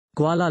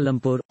Kuala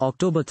Lumpur,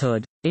 October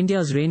 3,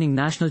 India's reigning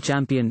national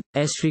champion,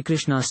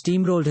 Shrikrishna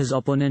steamrolled his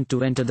opponent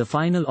to enter the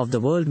final of the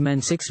World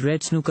Men's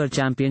 6-Red Snooker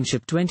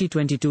Championship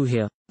 2022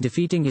 here,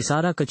 defeating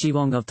Isara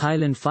Kachivong of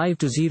Thailand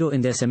 5-0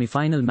 in their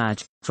semi-final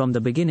match. From the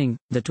beginning,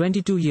 the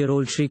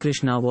 22-year-old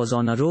Shrikrishna was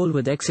on a roll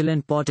with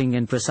excellent potting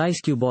and precise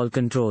cue ball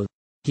control.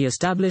 He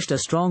established a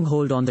strong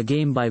hold on the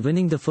game by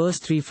winning the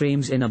first 3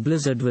 frames in a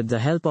blizzard with the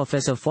help of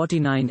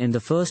SF49 in the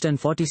first and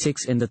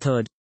 46 in the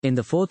third. In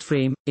the fourth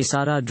frame,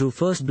 Isara drew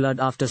first blood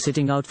after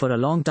sitting out for a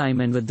long time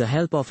and with the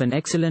help of an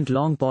excellent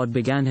long pot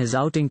began his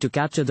outing to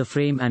capture the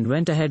frame and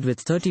went ahead with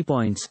 30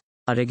 points.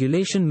 A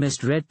regulation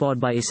missed red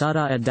pot by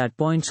Isara at that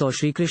point saw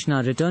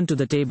Shrikrishna return to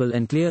the table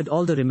and cleared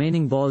all the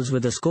remaining balls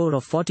with a score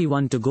of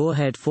 41 to go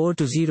ahead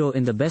 4-0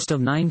 in the best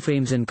of 9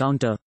 frames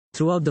encounter.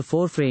 Throughout the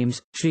 4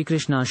 frames,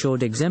 Shrikrishna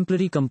showed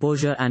exemplary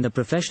composure and a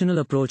professional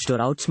approach to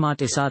outsmart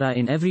Isara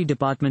in every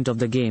department of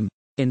the game.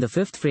 In the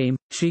 5th frame,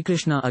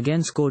 Shrikrishna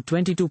again scored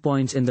 22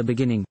 points in the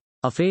beginning.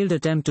 A failed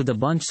attempt to the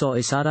bunch saw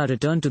Isara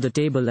return to the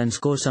table and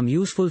score some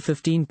useful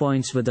 15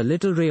 points with a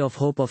little ray of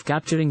hope of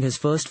capturing his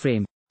first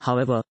frame.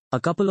 However, a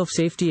couple of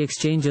safety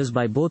exchanges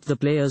by both the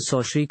players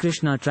saw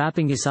Shrikrishna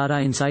trapping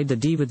Isara inside the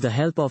D with the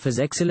help of his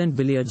excellent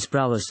billiards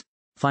prowess.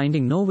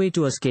 Finding no way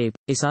to escape,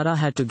 Isara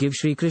had to give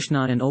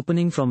Shrikrishna an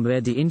opening from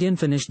where the Indian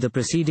finished the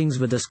proceedings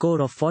with a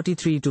score of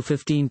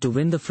 43-15 to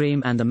win the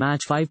frame and the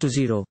match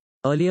 5-0.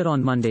 Earlier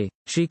on Monday,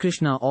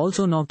 Shrikrishna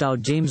also knocked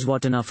out James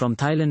Watana from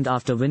Thailand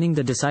after winning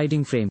the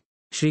deciding frame.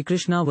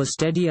 Shrikrishna was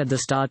steady at the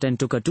start and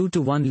took a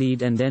 2-1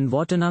 lead and then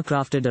Watana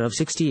crafted a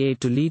 68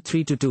 to lead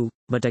 3-2,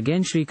 but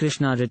again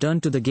Shrikrishna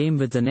returned to the game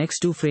with the next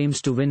 2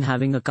 frames to win,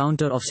 having a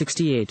counter of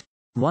 68.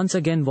 Once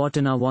again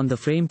Watana won the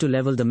frame to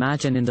level the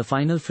match, and in the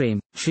final frame,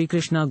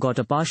 Shrikrishna got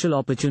a partial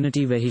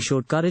opportunity where he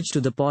showed courage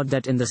to the pot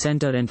that in the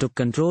center and took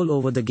control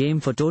over the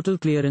game for total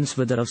clearance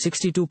with a of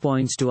 62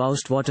 points to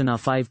oust Watana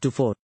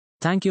 5-4.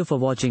 Thank you for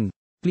watching.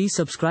 Please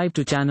subscribe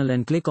to channel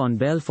and click on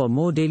bell for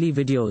more daily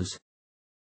videos.